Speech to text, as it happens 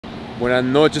Buenas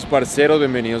noches, parceros,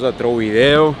 bienvenidos a otro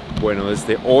video. Bueno,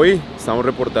 desde hoy estamos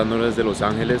reportándonos desde Los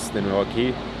Ángeles, de nuevo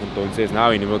aquí. Entonces nada,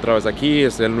 vinimos otra vez aquí.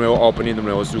 Este es el nuevo opening del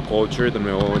nuevo zooculture, del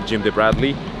nuevo gym de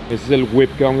Bradley. Este es el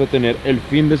whip que vamos a tener el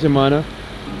fin de semana.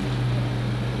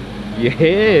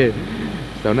 Yeah,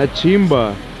 está una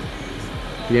chimba.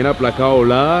 Tiene la placa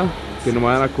doblada, que no me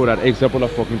van a cobrar extra por la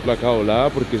fucking placa doblada,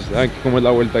 porque saben cómo es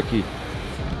la vuelta aquí.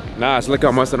 Nada, es la que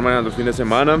vamos a estar manejando el fin de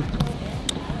semana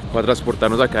para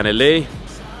transportarnos acá en LA.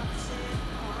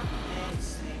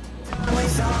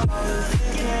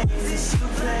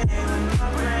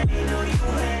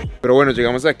 Pero bueno,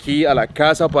 llegamos aquí a la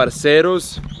casa,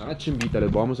 parceros. Una chimbita, les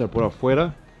voy a mostrar por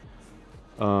afuera.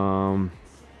 Es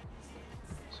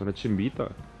una chimbita.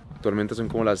 Actualmente son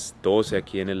como las 12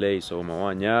 aquí en LA, so me voy a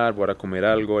bañar, voy a comer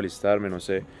algo, alistarme, no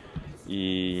sé.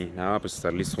 Y nada, pues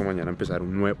estar listo para mañana empezar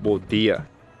un nuevo día.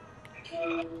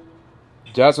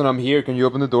 Jason, I'm here. Can you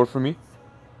open the door for me?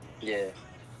 Yeah.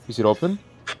 Is it open?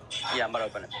 Yeah, I'm about to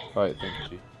open it. Alright,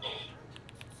 thank you.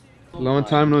 Long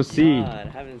time no see. God, I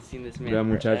haven't seen this man Vea,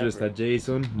 muchachos, forever. está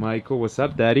Jason, Michael. What's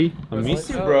up, daddy? I miss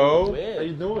you, bro. How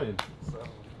you doing?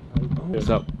 What's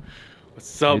up?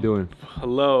 What's How up? you doing?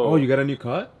 Hello. Oh, you got a new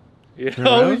cut? Yeah. Turn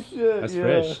Holy around? shit. That's yeah.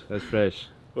 fresh. That's fresh.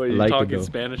 What, I you like it, talking though.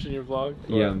 Spanish in your vlog?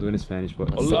 Yeah, I'm doing it Spanish, but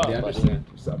Hola. they understand.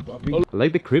 What's up, puppy? I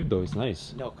like the crib though. It's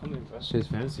nice. No, come in, bro. Shit's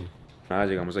fancy. Nada,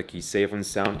 llegamos aquí safe and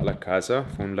sound a la casa.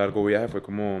 Fue un largo viaje, fue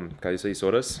como casi 6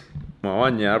 horas. Me voy a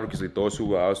bañar porque estoy todo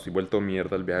sudado, estoy vuelto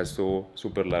mierda. El viaje estuvo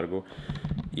súper largo.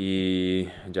 Y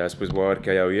ya después voy a ver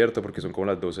qué hay abierto porque son como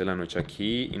las 12 de la noche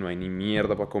aquí y no hay ni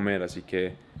mierda para comer. Así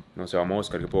que no sé, vamos a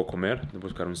buscar qué puedo comer. Voy a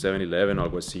buscar un 7-Eleven o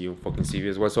algo así, un fucking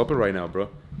CVS. What's open right now, bro?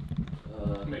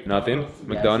 Nothing?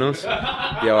 McDonald's?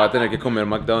 Ya voy a tener que comer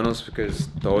McDonald's porque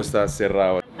todo está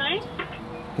cerrado. Sorry?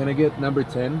 Can I get number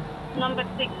 10? Number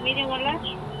 6, medium or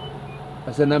large?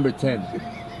 I said number 10.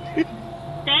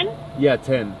 10? Yeah,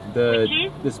 10. With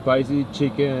cheese? The spicy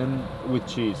chicken with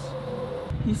cheese.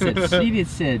 He said, she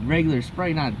just said regular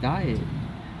Sprite, not diet.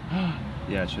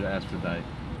 Yeah, I should have asked for diet.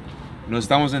 No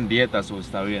estamos en dieta, so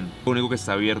está bien. Lo único que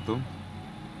está abierto,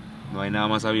 no hay nada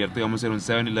más abierto. Íbamos a ir a un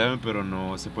 7-Eleven, pero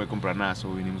no se puede comprar nada. So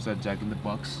vinimos a Jack in the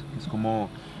Box. Es como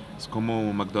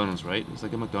McDonald's, right? It's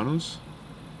like a McDonald's?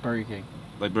 Burger King.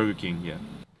 Like Burger King, yeah.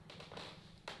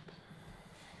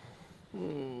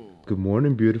 Good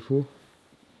morning, beautiful.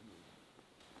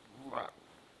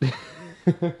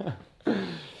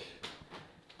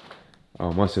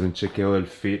 Vamos a hacer un chequeo del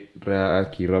fit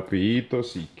aquí rapidito,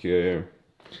 así que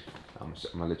I'm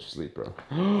gonna let you sleep, bro.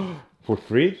 For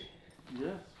free?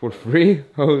 Yeah. For free?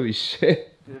 Holy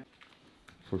shit.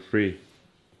 For free.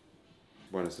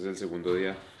 Bueno, este es el segundo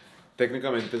día.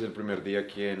 Técnicamente es el primer día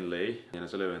aquí en LA. Mañana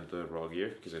es el evento de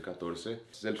Rawgear, que es el 14. Este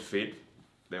es el fit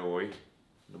de hoy.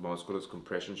 Nos vamos con los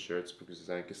compression shirts porque ustedes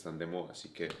saben que están de moda, así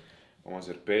que vamos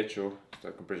a hacer pecho,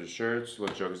 está compression shirts,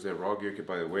 los joggers de Rawgear, que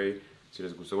by the way, si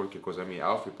les gusta cualquier cosa de mi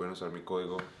outfit pueden usar mi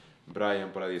código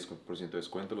Brayan para 10% de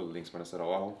descuento, los links van a estar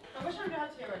abajo. How much time do you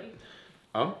have to get ready?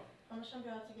 Huh? How much time do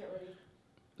you have to get ready?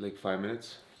 Like 5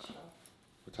 minutes?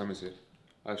 What time is it?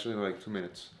 Actually like 2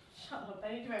 minutes. Shut up,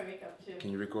 I need to do my makeup too.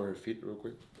 Can you record her feet real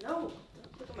quick? No,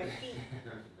 look at my feet.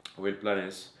 Hoy el plan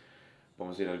es,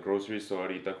 vamos a ir al grocery store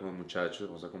ahorita con los muchachos,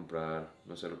 vamos a comprar,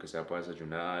 no sé, lo que sea para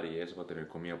desayunar y eso, para tener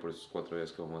comida por esos 4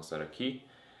 días que vamos a estar aquí.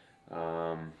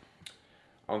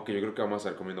 Aunque yo creo que vamos a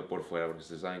estar comiendo por fuera, porque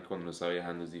ustedes saben que cuando uno está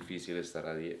viajando es difícil estar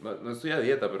a dieta. No estoy a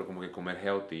dieta, pero como que comer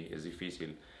healthy es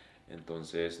difícil.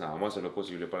 Entonces, nada, vamos a hacer lo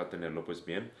posible para tenerlo pues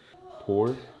bien.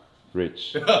 Poor,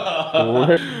 rich.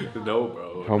 Poor. No,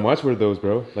 bro. How much were those,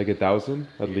 bro? Like 1,000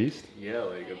 at least? Yeah,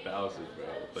 like 1,000, bro.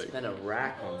 Like, Spent a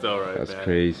rack on it's alright, That's man.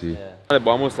 crazy. Yeah. Les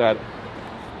voy a mostrar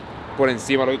por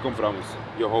encima lo que compramos.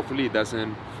 Yo, hopefully it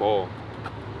doesn't fall.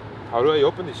 How do I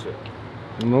open this shit?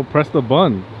 No, press the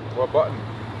button. What button?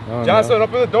 Oh, Johnson,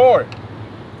 open the door!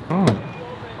 no.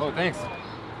 Oh, thanks.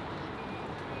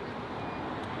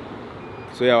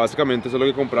 So, ya, básicamente eso es lo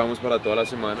que compramos para toda la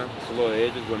semana. Eso es lo de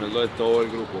ellos, bueno, es lo de todo el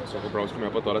grupo. So, compramos comida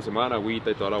para toda la semana,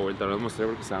 agüita y toda la vuelta. No les mostré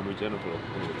porque estaba muy lleno, pero...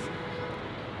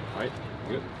 Alright,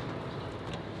 good.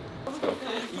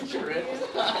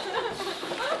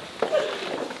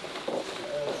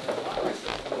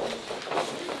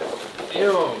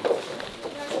 Damn.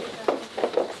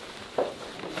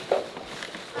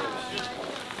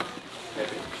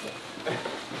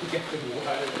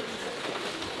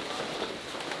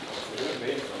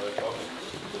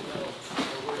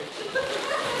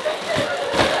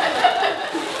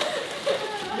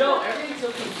 Yo, everything's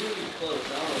so completely close.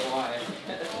 I don't know why.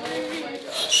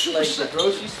 Like the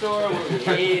grocery store, where we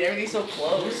ate, everything's so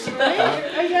close. Right?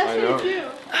 I guess I know. so too.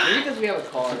 Maybe because we have a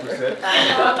car.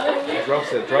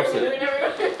 Drops it.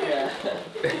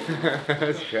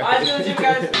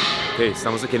 Ok,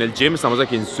 estamos aquí en el gym, estamos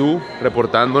aquí en Zoo,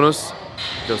 reportándonos.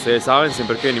 Que ustedes saben,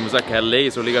 siempre que venimos acá a LA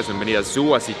es obligación venir a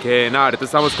Zoo. Así que nada, ahorita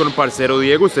estamos con un parcero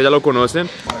Diego, ustedes ya lo conocen.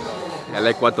 El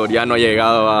ecuatoriano ha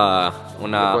llegado a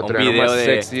un video más de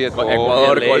sexy de todo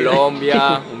Ecuador, LA.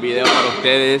 Colombia, un video para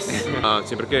ustedes.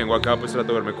 Siempre que vengo acá pues trato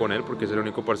de verme con él porque es el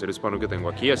único parcero hispano que tengo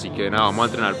aquí. Así que nada, vamos a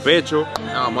entrenar pecho,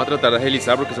 nada, vamos a tratar de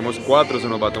agilizar porque somos 4, se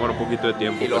nos va a tomar un poquito de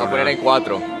tiempo. Y lo voy a pero poner en nada,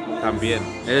 4. también.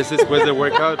 Es después del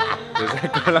workout, se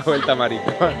saca la vuelta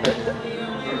maricón.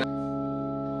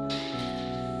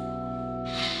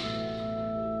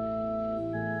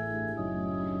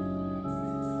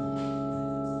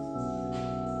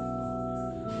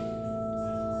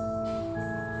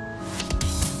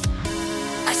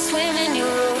 I swim in your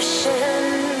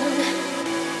ocean,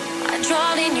 I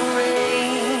drown in your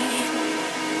rain.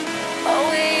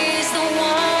 Always the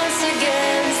ones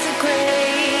against the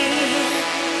grain.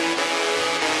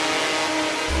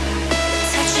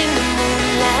 Touching the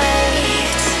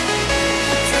moonlight,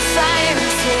 the fire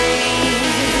and flame.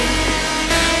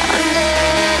 Under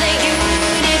the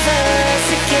universe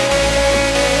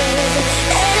again,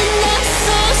 and our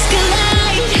souls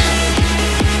collide.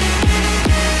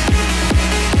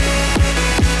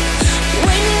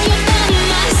 When you're by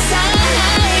my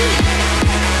side,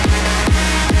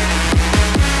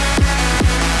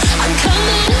 I'm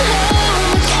coming home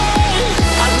again.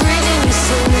 I'm breathing you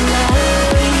so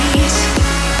nice.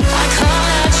 I call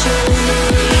out your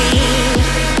name.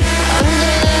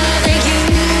 Under the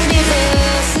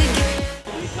universe again.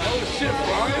 Shit,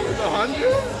 Brian, with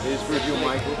 100?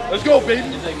 Let's go, baby.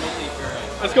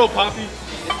 Let's go, Poppy.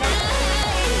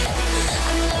 I'm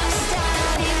lost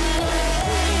out in the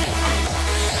rain. I'm coming home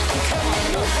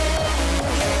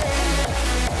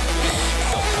again.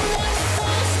 And our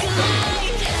souls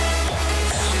collide.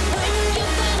 When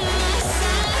you're by my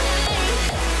side,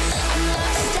 I'm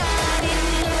lost out in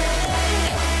the rain. I'm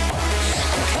coming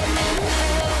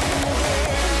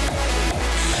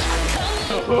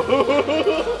home again.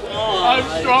 I'm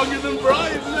stronger than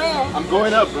Brian now. I'm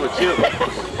going up, bro, chill.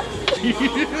 You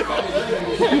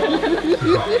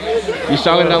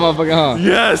stronger than that motherfucker, huh?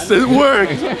 Yes, it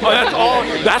worked. Oh, that's all.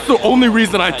 That's the only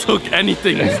reason I took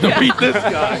anything is to beat this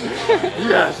guy.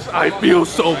 Yes, I feel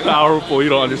so powerful. You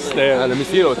don't understand. Let me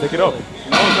see it, take it up.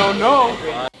 No.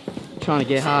 Trying to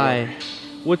get high.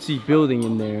 What's he building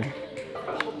in there?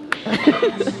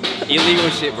 Illegal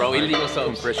shit, bro. Illegal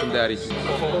subs. Compression daddy.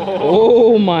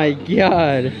 Oh my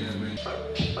god.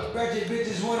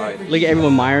 Look at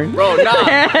everyone admiring. Bro, nah.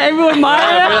 Everyone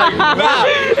admiring. Nah.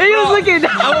 He was looking.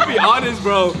 I'm gonna be honest,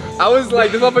 bro. I was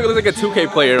like, this motherfucker looks like a 2K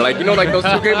player. Like, you know, like those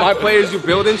 2K my players you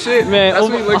build and shit? Man, That's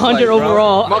over what he looks 100 like, bro.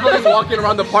 overall. Motherfucker's walking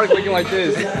around the park looking like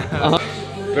this.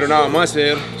 Pero nada, vamos a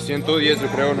hacer 110, yo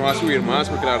creo, no va a subir más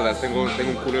porque la verdad tengo un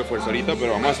culo de fuerza ahorita,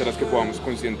 pero vamos a hacer las que podamos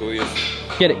con 110.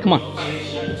 Get it, come on.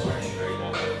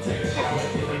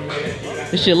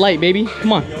 This shit light, baby.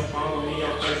 Come on.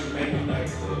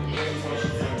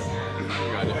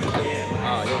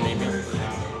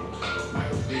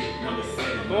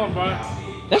 Come on, Brian.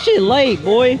 That shit light,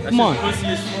 boy. Come on. Pussy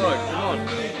as fuck. Come on.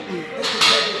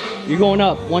 You're going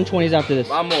up. 120s after this.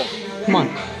 Vamos. Come on.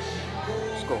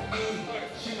 Let's go.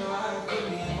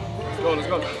 Let's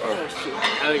go. Oh, shit.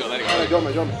 Let it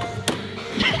go. Jump.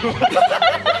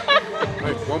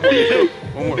 One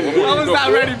more. I was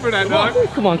not ready for that, dog.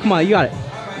 Come on. You got it.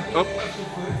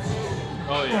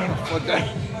 Oh, yeah. Fuck that.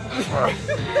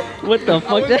 What the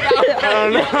fuck?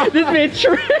 This man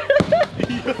tripped.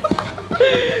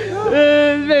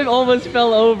 This man almost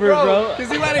fell over, bro. Cause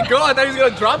he let it go. I thought he was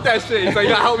gonna drop that shit. He's like,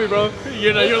 you gotta help me, bro.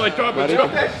 You're like, drop it.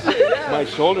 My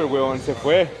shoulder, weón, se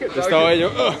fue. Estaba yo.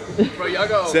 Bro, y'all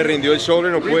go. Se rindió el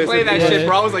shoulder, no puede Replay that ser. shit,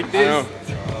 bro. I was like this. I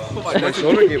Oh my My God.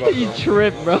 shoulder gave up. He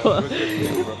tripped, bro. When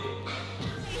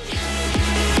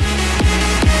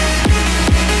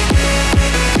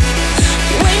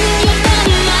you're by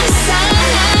my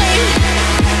side,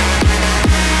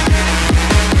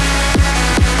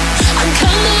 I'm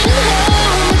coming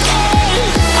home again.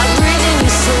 I'm breathing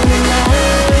you so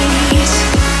nice.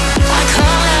 I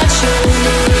call out your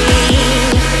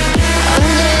name.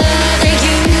 Under the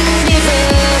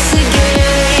universe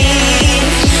again,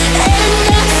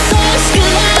 and our souls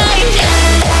collide.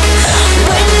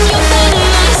 When you're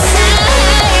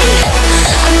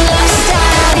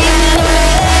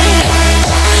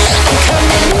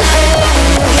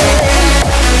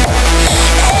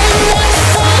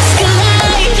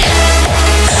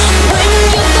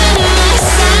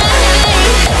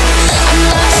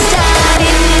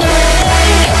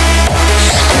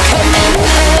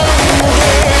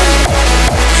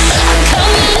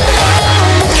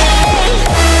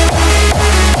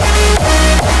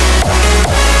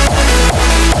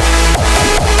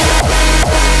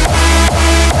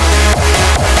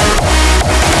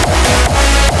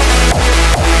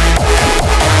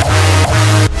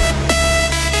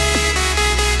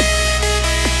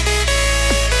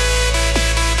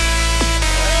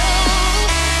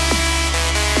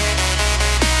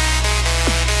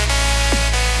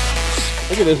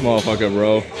this motherfucker,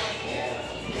 bro.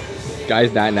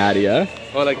 Guy's that natty, huh?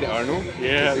 Oh, like the Arnold?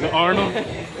 Yeah, the Arnold.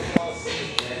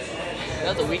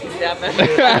 That's the weakest dab,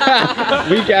 man.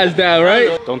 Weak ass dad,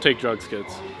 right? Don't take drugs,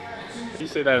 kids. How do you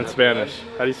say that in Spanish?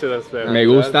 How do you say that in Spanish? Me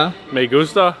gusta Me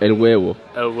gusta el huevo.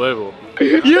 el huevo.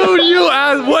 You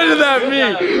asked, what did that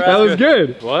mean? That was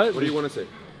good. What? What do you want to say?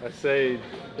 I say,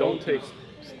 don't take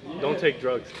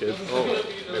drugs, kids. Oh,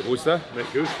 me gusta Me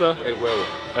gusta el huevo.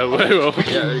 el huevo.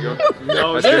 Yeah, there you go.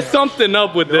 No, there's something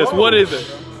up with this. What is it?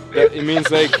 It means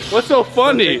like What's so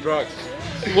funny? drugs.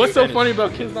 What's so funny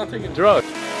about kids not taking drugs?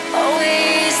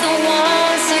 Always the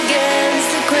ones against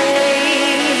the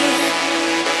grain,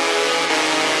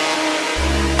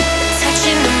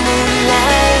 touching the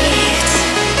moonlight,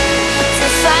 the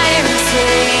fire and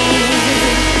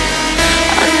flame,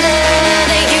 under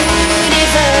the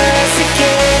universe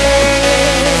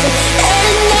again,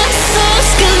 and our souls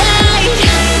collide.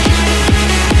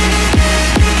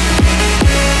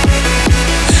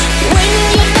 When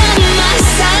you're by my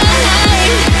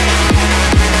side,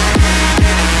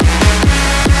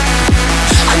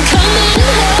 I'm coming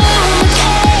home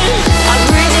again. I'm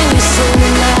breathing so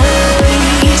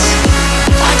light.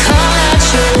 I call out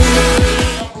your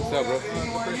name. What's up, bro?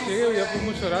 Sí, ya fue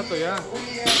mucho rato ya.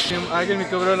 Alguien me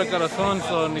quebró el corazón,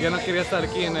 so ya no quería estar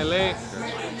aquí en LA.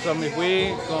 So me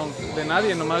fui de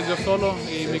nadie, nomás yo solo.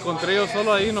 Y me encontré yo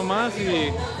solo ahí nomás.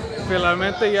 Y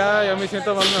finalmente ya me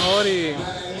siento más mejor. Y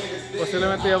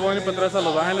posiblemente ya voy a ir para atrás a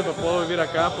Los Ángeles para poder vivir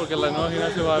acá porque la nueva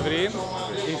gimnasia va a abrir.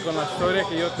 Y con la historia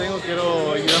que yo tengo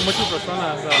quiero ayudar a muchas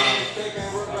personas a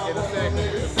que no se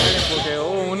desesperen, porque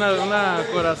una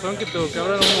corazón que te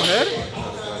quebra una mujer,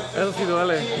 eso sí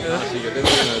duele. Sí, yo te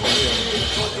entiendo,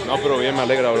 No, pero bien, me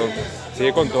alegra, bro.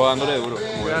 Sigue con todo, dándole duro.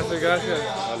 Gracias, gracias.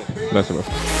 Gracias, bro.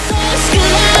 Souls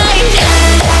collide.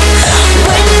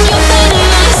 When you're by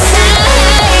my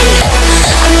side,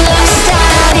 I'm lost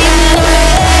out in the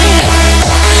rain.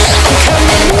 I'm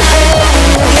coming home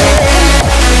again.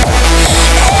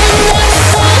 And our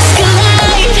souls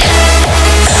collide.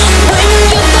 When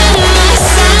you're by my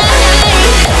side,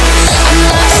 I'm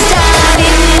lost out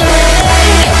in the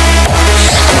rain.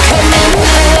 I'm coming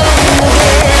home again.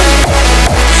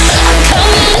 I'm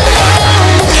coming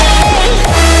home again.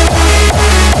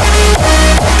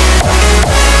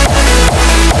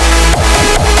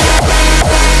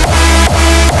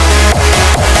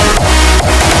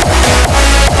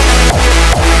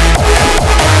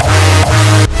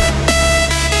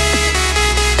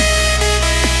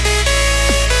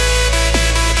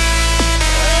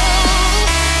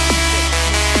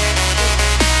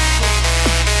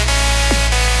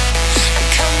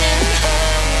 Coming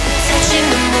home, touching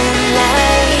the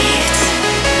moonlight,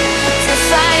 the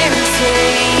fire and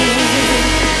flame,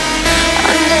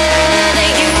 under the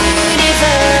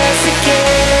universe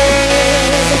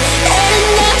again,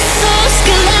 and our souls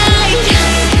collide.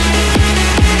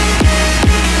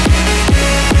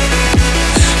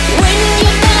 When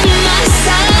you're by my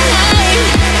side,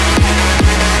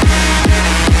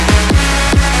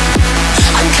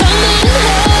 I'm coming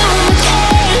home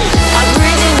again. I'm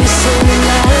breathing so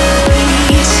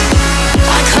light.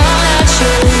 I call out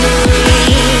your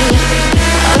name.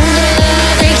 Under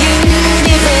the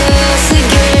universe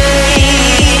again,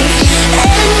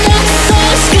 and our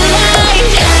souls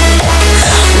collide.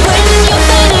 When you're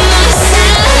by my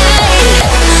side,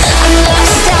 I'm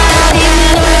lost out in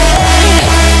the rain.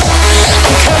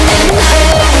 I'm coming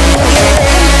home again.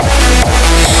 And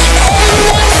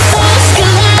our souls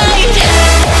collide.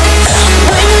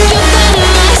 When you're by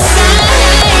my side,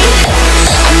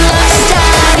 I'm lost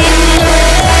out in the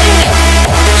rain. I'm coming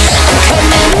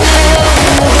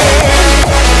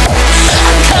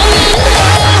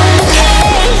home again.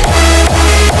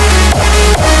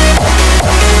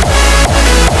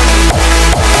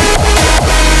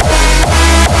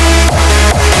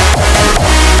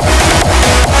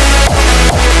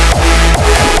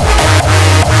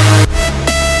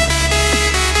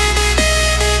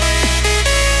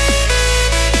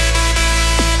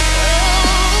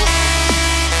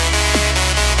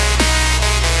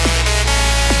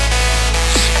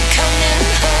 I'm coming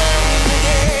home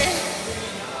again.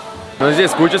 No sé si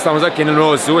escuchas, estamos aquí en el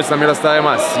nuevo zoo. Esta mierda está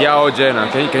demasiado llena.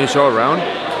 Can you show around?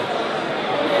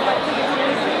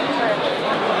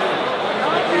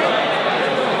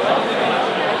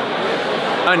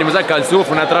 Venimos acá al zoo,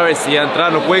 fue una travesía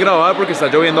entrar. No pude grabar porque está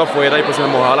lloviendo afuera y pues se me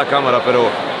mojaba la cámara,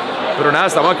 pero nada,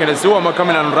 estamos aquí en el zoo, vamos a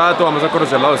caminar un rato, vamos a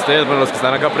conocerla a ustedes, bueno, los que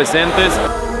están acá presentes.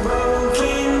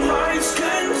 Broken hearts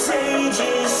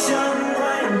contagious.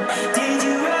 Someone did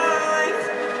you right?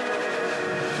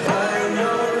 I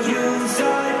know you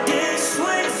thought this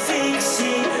would fix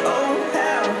it. Oh,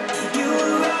 how you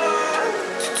were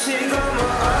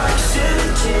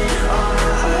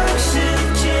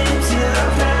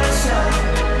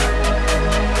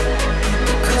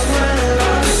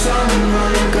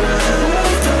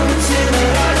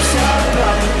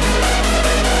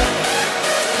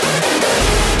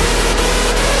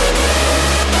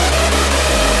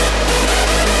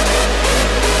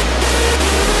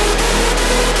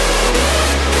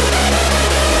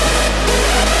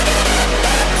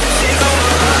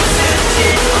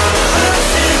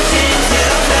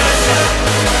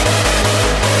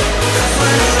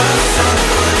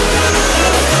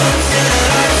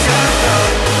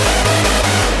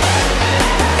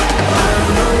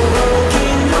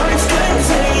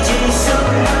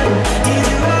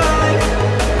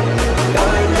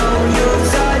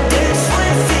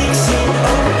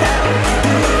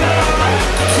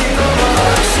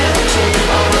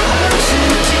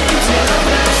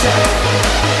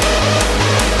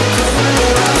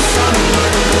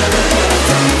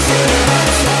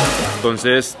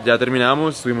Entonces ya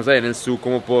terminamos, estuvimos ahí en el zoo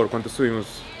como por, ¿cuánto estuvimos?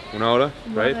 ¿Una hora?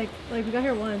 Right? Like we got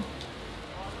here 1.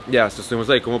 Ya, estuvimos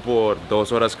ahí como por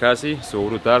 2 horas casi, estuvo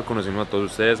brutal, conocimos a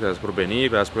todos ustedes, gracias por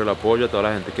venir, gracias por el apoyo, a toda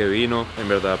la gente que vino, en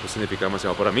verdad pues significa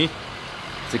demasiado para mí.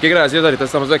 Así que gracias, ahorita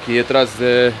estamos aquí detrás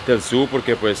del zoo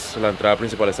porque pues la entrada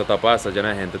principal está tapada, está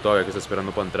llena de gente todavía que está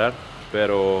esperando para entrar,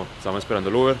 pero estamos esperando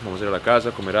el Uber, vamos a ir a la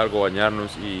casa, comer algo,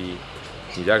 bañarnos y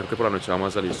ya creo que por la noche vamos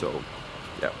a salir, so,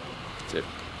 yeah, that's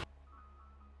it.